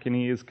back and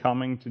he is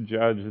coming to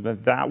judge,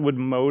 that would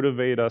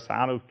motivate us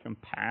out of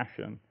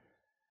compassion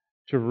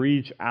to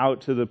reach out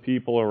to the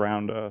people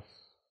around us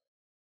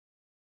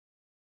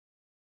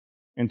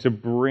and to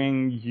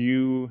bring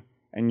you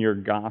and your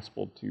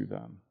gospel to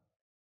them.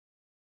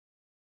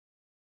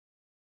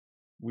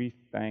 We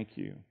thank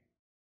you.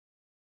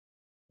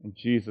 In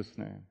Jesus'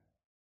 name,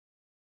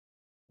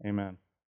 amen.